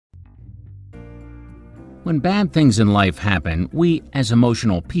When bad things in life happen, we, as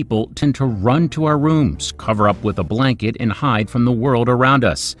emotional people, tend to run to our rooms, cover up with a blanket, and hide from the world around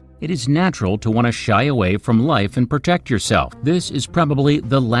us. It is natural to want to shy away from life and protect yourself. This is probably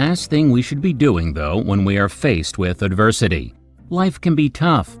the last thing we should be doing, though, when we are faced with adversity. Life can be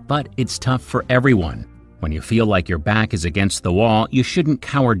tough, but it's tough for everyone. When you feel like your back is against the wall, you shouldn't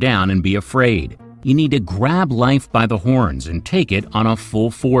cower down and be afraid. You need to grab life by the horns and take it on a full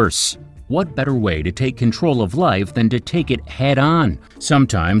force. What better way to take control of life than to take it head on?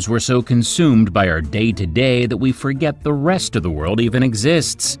 Sometimes we're so consumed by our day-to-day that we forget the rest of the world even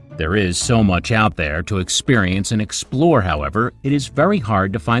exists. There is so much out there to experience and explore, however, it is very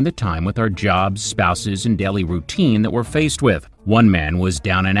hard to find the time with our jobs, spouses, and daily routine that we're faced with. One man was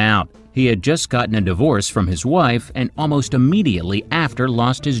down and out. He had just gotten a divorce from his wife and almost immediately after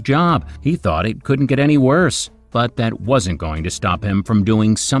lost his job. He thought it couldn't get any worse. But that wasn't going to stop him from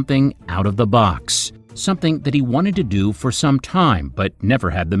doing something out of the box. Something that he wanted to do for some time but never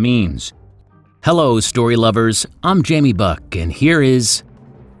had the means. Hello, story lovers. I'm Jamie Buck, and here is...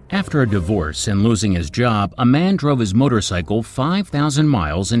 After a divorce and losing his job, a man drove his motorcycle 5,000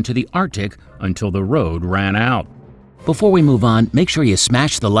 miles into the Arctic until the road ran out. Before we move on, make sure you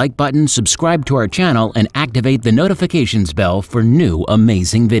smash the like button, subscribe to our channel, and activate the notifications bell for new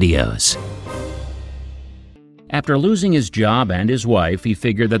amazing videos. After losing his job and his wife, he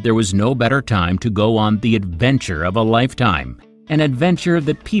figured that there was no better time to go on the adventure of a lifetime. An adventure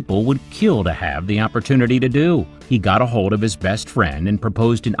that people would kill to have the opportunity to do. He got a hold of his best friend and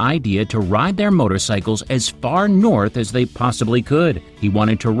proposed an idea to ride their motorcycles as far north as they possibly could. He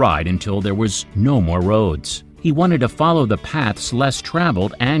wanted to ride until there was no more roads. He wanted to follow the paths less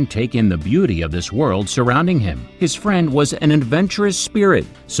traveled and take in the beauty of this world surrounding him. His friend was an adventurous spirit,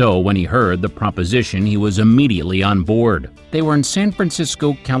 so when he heard the proposition, he was immediately on board. They were in San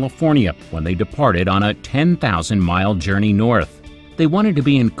Francisco, California, when they departed on a 10,000-mile journey north. They wanted to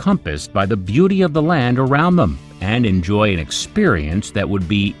be encompassed by the beauty of the land around them and enjoy an experience that would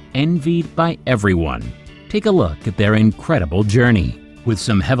be envied by everyone. Take a look at their incredible journey. With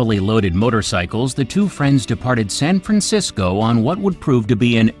some heavily loaded motorcycles, the two friends departed San Francisco on what would prove to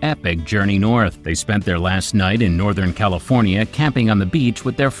be an epic journey north. They spent their last night in Northern California camping on the beach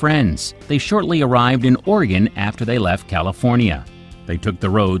with their friends. They shortly arrived in Oregon after they left California. They took the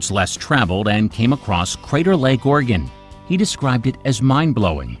roads less traveled and came across Crater Lake, Oregon. He described it as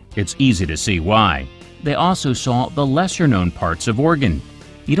mind-blowing. It's easy to see why. They also saw the lesser-known parts of Oregon.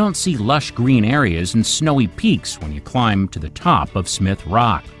 You don't see lush green areas and snowy peaks when you climb to the top of Smith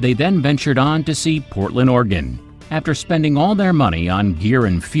Rock. They then ventured on to see Portland, Oregon. After spending all their money on gear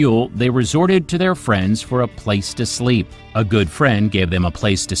and fuel, they resorted to their friends for a place to sleep. A good friend gave them a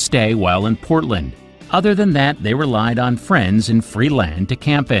place to stay while in Portland. Other than that, they relied on friends and free land to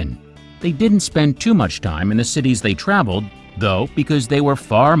camp in. They didn't spend too much time in the cities they traveled, though, because they were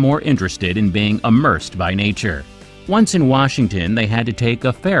far more interested in being immersed by nature. Once in Washington, they had to take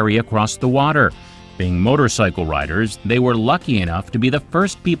a ferry across the water. Being motorcycle riders, they were lucky enough to be the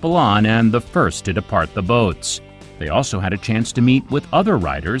first people on and the first to depart the boats. They also had a chance to meet with other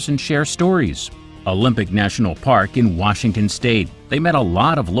riders and share stories. Olympic National Park in Washington State. They met a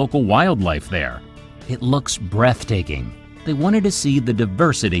lot of local wildlife there. It looks breathtaking. They wanted to see the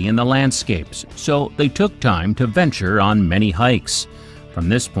diversity in the landscapes, so they took time to venture on many hikes. From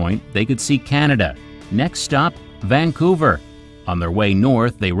this point, they could see Canada. Next stop, Vancouver. On their way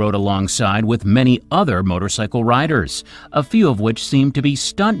north, they rode alongside with many other motorcycle riders, a few of which seemed to be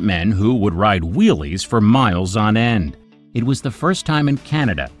stuntmen who would ride wheelies for miles on end. It was the first time in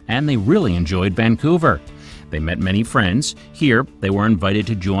Canada, and they really enjoyed Vancouver. They met many friends. Here, they were invited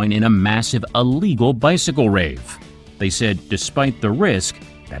to join in a massive illegal bicycle rave. They said, despite the risk,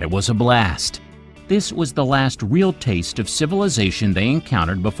 that it was a blast. This was the last real taste of civilization they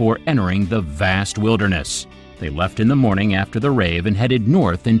encountered before entering the vast wilderness. They left in the morning after the rave and headed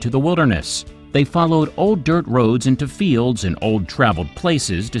north into the wilderness. They followed old dirt roads into fields and old traveled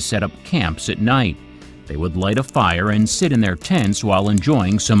places to set up camps at night. They would light a fire and sit in their tents while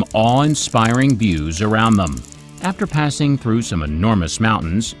enjoying some awe-inspiring views around them. After passing through some enormous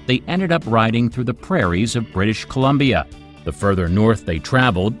mountains, they ended up riding through the prairies of British Columbia. The further north they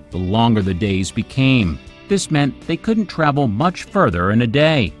traveled, the longer the days became. This meant they couldn't travel much further in a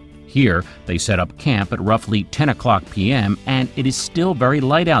day. Here, they set up camp at roughly 10 o'clock p.m., and it is still very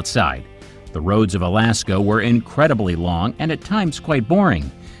light outside. The roads of Alaska were incredibly long and at times quite boring.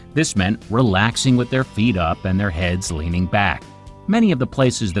 This meant relaxing with their feet up and their heads leaning back. Many of the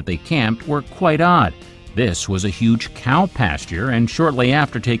places that they camped were quite odd. This was a huge cow pasture, and shortly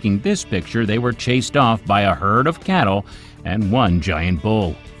after taking this picture, they were chased off by a herd of cattle and one giant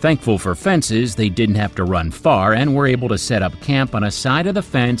bull. Thankful for fences, they didn't have to run far and were able to set up camp on a side of the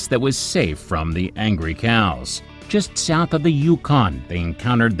fence that was safe from the angry cows. Just south of the Yukon, they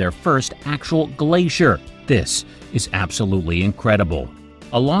encountered their first actual glacier. This is absolutely incredible.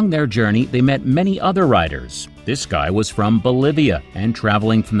 Along their journey, they met many other riders. This guy was from Bolivia and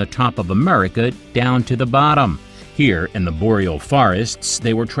traveling from the top of America down to the bottom. Here in the boreal forests,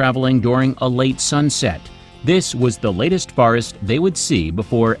 they were traveling during a late sunset. This was the latest forest they would see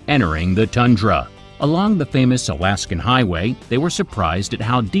before entering the tundra. Along the famous Alaskan highway, they were surprised at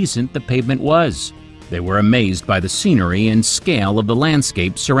how decent the pavement was. They were amazed by the scenery and scale of the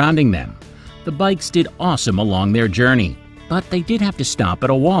landscape surrounding them. The bikes did awesome along their journey, but they did have to stop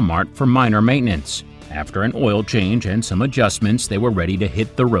at a Walmart for minor maintenance. After an oil change and some adjustments, they were ready to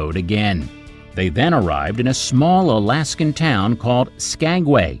hit the road again. They then arrived in a small Alaskan town called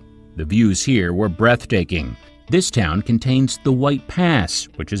Skagway. The views here were breathtaking. This town contains the White Pass,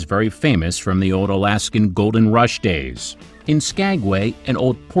 which is very famous from the old Alaskan Golden Rush days. In Skagway, an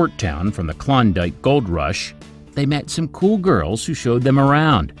old port town from the Klondike Gold Rush, they met some cool girls who showed them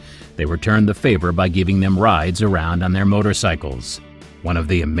around. They returned the favor by giving them rides around on their motorcycles. One of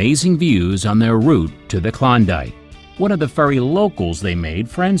the amazing views on their route to the Klondike. One of the furry locals they made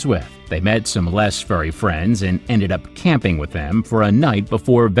friends with. They met some less furry friends and ended up camping with them for a night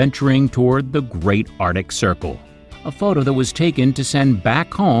before venturing toward the Great Arctic Circle. A photo that was taken to send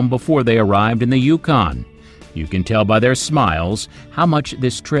back home before they arrived in the Yukon. You can tell by their smiles how much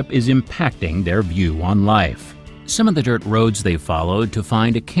this trip is impacting their view on life. Some of the dirt roads they followed to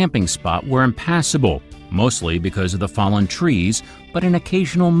find a camping spot were impassable, mostly because of the fallen trees, but an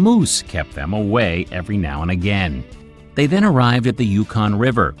occasional moose kept them away every now and again. They then arrived at the Yukon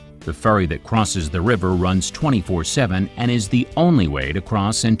River. The ferry that crosses the river runs 24/7 and is the only way to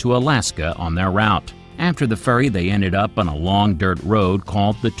cross into Alaska on their route. After the ferry, they ended up on a long dirt road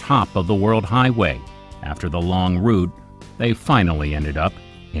called the Top of the World Highway. After the long route, they finally ended up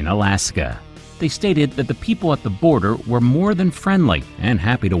in Alaska. They stated that the people at the border were more than friendly and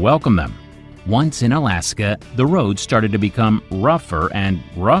happy to welcome them. Once in Alaska, the roads started to become rougher and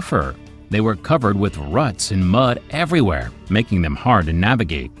rougher. They were covered with ruts and mud everywhere, making them hard to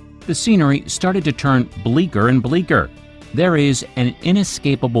navigate. The scenery started to turn bleaker and bleaker. There is an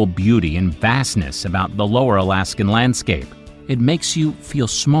inescapable beauty and vastness about the lower Alaskan landscape. It makes you feel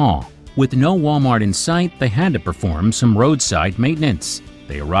small. With no Walmart in sight, they had to perform some roadside maintenance.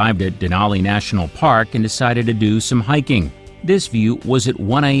 They arrived at Denali National Park and decided to do some hiking. This view was at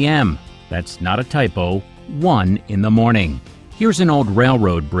 1 a.m. That's not a typo, 1 in the morning. Here's an old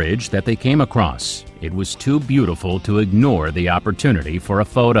railroad bridge that they came across. It was too beautiful to ignore the opportunity for a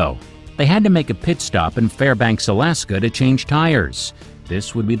photo. They had to make a pit stop in Fairbanks, Alaska to change tires.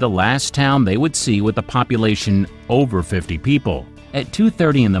 This would be the last town they would see with a population over 50 people. At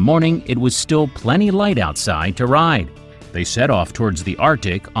 2:30 in the morning, it was still plenty light outside to ride. They set off towards the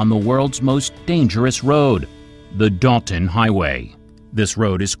Arctic on the world's most dangerous road, the Dalton Highway. This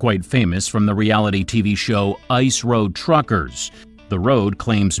road is quite famous from the reality TV show Ice Road Truckers. The road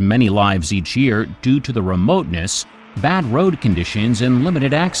claims many lives each year due to the remoteness, bad road conditions, and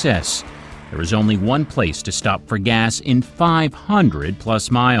limited access. There is only one place to stop for gas in 500 plus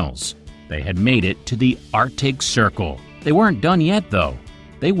miles. They had made it to the Arctic Circle. They weren't done yet, though.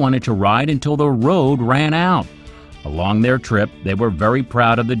 They wanted to ride until the road ran out. Along their trip, they were very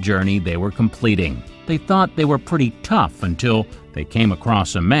proud of the journey they were completing. They thought they were pretty tough until they came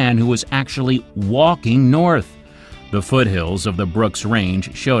across a man who was actually walking north. The foothills of the Brooks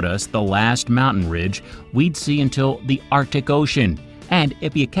Range showed us the last mountain ridge we'd see until the Arctic Ocean, and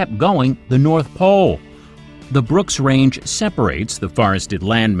if you kept going, the North Pole. The Brooks Range separates the forested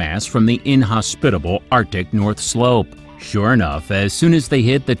landmass from the inhospitable Arctic North Slope. Sure enough, as soon as they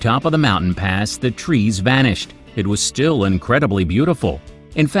hit the top of the mountain pass, the trees vanished. It was still incredibly beautiful.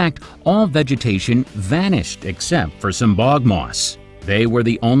 In fact, all vegetation vanished except for some bog moss. They were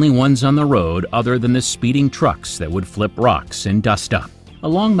the only ones on the road other than the speeding trucks that would flip rocks and dust up.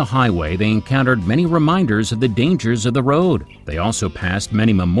 Along the highway, they encountered many reminders of the dangers of the road. They also passed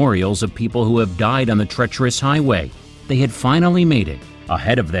many memorials of people who have died on the treacherous highway. They had finally made it.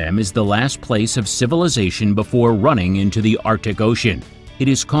 Ahead of them is the last place of civilization before running into the Arctic Ocean. It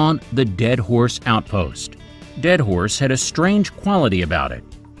is called the Dead Horse Outpost. Dead Horse had a strange quality about it,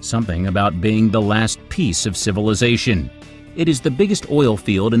 something about being the last piece of civilization. It is the biggest oil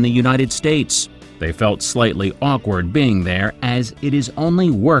field in the United States. They felt slightly awkward being there as it is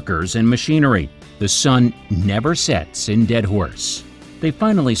only workers and machinery. The sun never sets in Dead Horse. They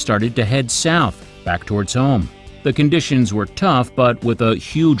finally started to head south, back towards home. The conditions were tough, but with a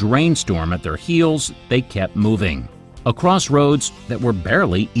huge rainstorm at their heels, they kept moving. across roads that were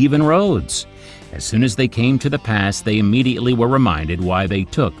barely even roads. As soon as they came to the pass, they immediately were reminded why they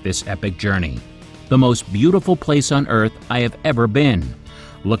took this epic journey. The most beautiful place on earth I have ever been.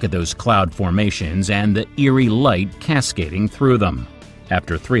 Look at those cloud formations and the eerie light cascading through them.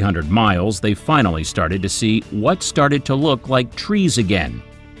 After 300 miles, they finally started to see what started to look like trees again.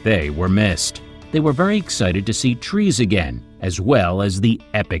 They were missed. They were very excited to see trees again, as well as the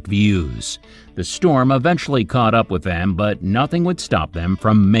epic views. The storm eventually caught up with them, but nothing would stop them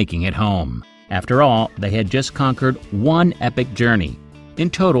from making it home. After all, they had just conquered one epic journey. In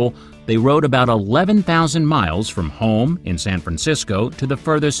total, they rode about 11,000 miles from home in San Francisco to the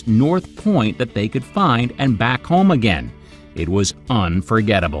furthest north point that they could find and back home again. It was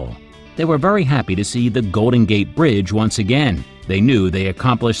unforgettable. They were very happy to see the Golden Gate Bridge once again. They knew they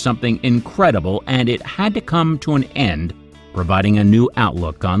accomplished something incredible and it had to come to an end, providing a new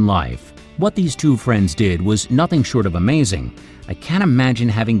outlook on life. What these two friends did was nothing short of amazing. I can't imagine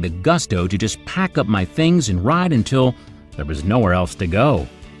having the gusto to just pack up my things and ride until there was nowhere else to go.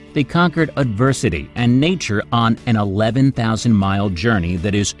 They conquered adversity and nature on an 11,000-mile journey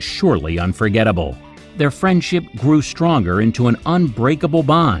that is surely unforgettable. Their friendship grew stronger into an unbreakable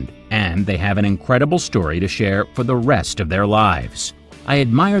bond, and they have an incredible story to share for the rest of their lives. I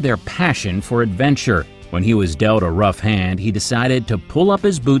admire their passion for adventure. When he was dealt a rough hand, he decided to pull up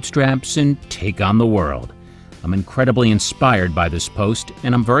his bootstraps and take on the world. I'm incredibly inspired by this post,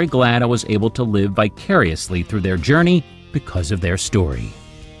 and I'm very glad I was able to live vicariously through their journey because of their story.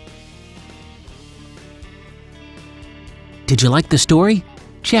 Did you like the story?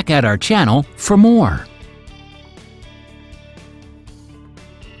 Check out our channel for more.